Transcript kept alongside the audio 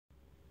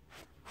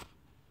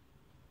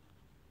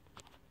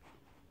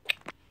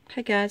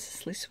Hey guys,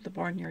 it's Lisa with the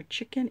Barnyard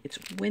Chicken. It's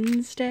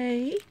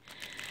Wednesday,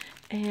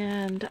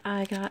 and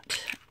I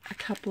got a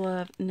couple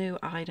of new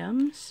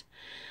items.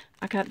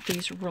 I got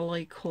these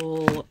really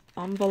cool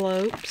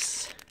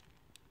envelopes.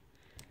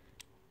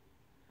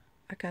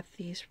 I got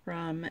these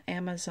from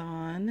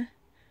Amazon.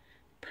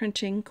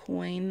 Printing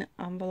coin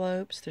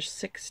envelopes. There's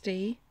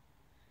 60.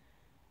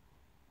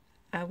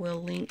 I will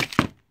link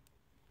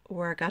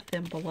where I got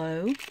them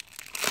below.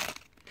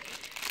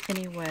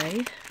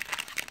 Anyway,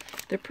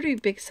 they're pretty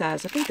big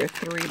size. I think they're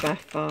 3 by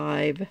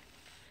 5.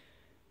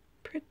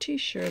 Pretty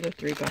sure they're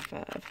 3 by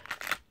 5.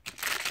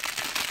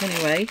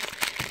 Anyway,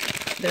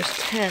 there's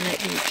 10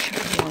 at each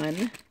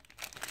one.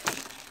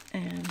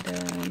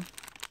 And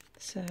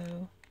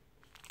so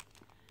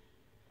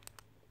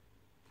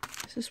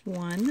this is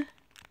one.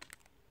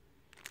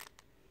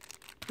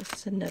 This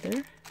is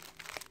another.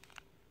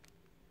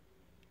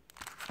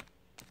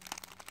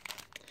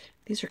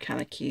 These are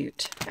kind of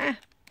cute.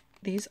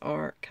 These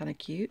are kind of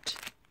cute.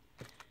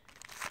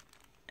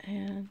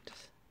 And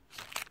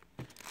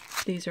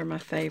these are my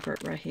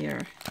favorite right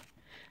here.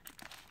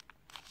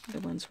 The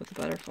ones with the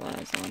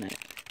butterflies on it.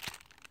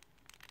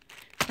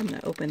 I'm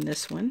going to open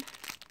this one.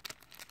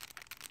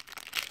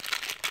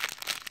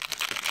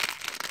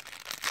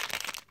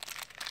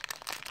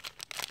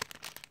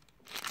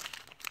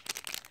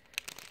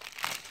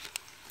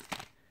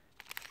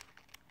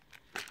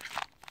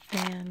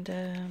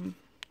 And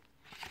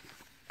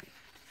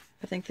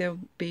I think they'll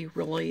be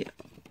really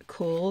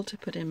cool to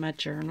put in my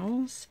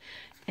journals.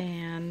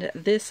 And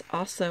this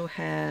also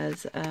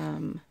has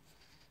a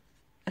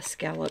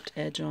scalloped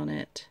edge on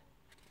it.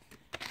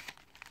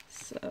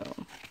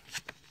 So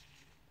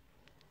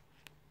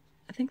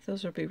I think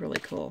those will be really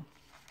cool.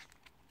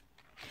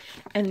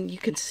 And you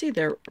can see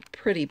they're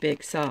pretty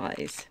big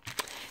size.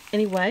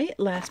 Anyway,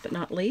 last but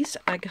not least,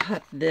 I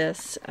got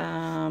this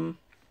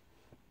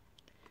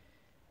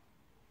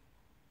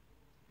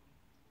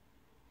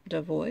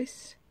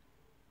Devoice.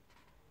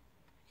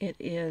 It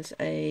is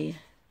a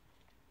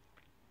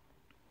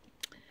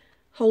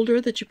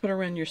holder that you put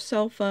around your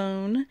cell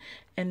phone,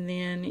 and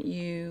then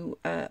you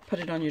put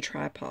it on your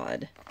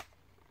tripod.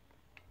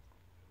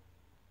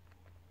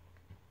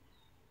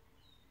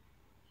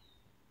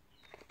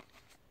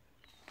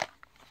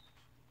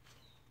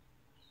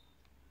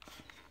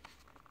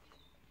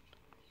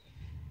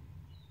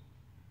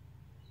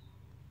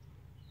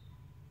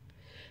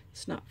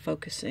 It's not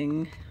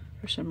focusing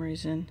for some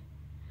reason.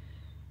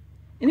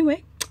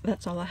 Anyway,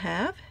 that's all I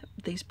have.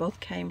 These both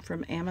came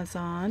from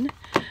Amazon.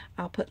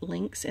 I'll put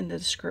links in the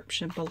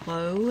description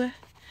below,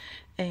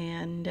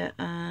 and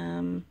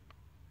I'll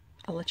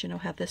let you know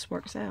how this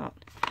works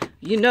out.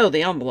 You know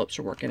the envelopes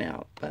are working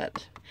out,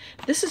 but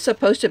this is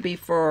supposed to be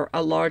for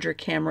a larger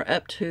camera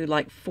up to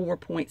like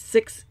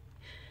 4.6.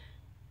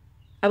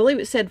 I believe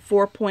it said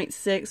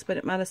 4.6, but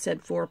it might have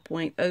said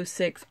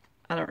 4.06.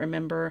 I don't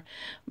remember,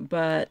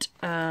 but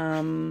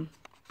the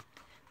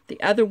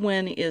other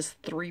one is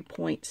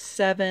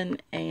 3.7,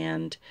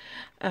 and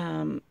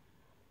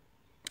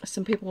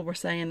some people were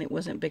saying it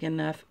wasn't big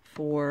enough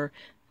for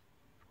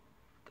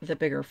the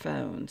bigger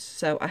phones.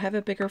 So I have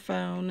a bigger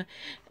phone,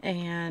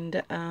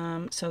 and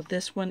so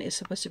this one is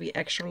supposed to be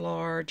extra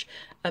large,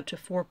 up to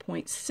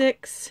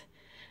 4.6,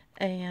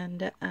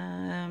 and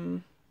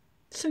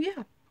so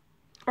yeah.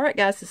 Alright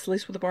guys, this is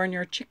Lisa with the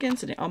Barnyard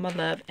Chickens, and all my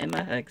love and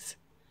my hugs.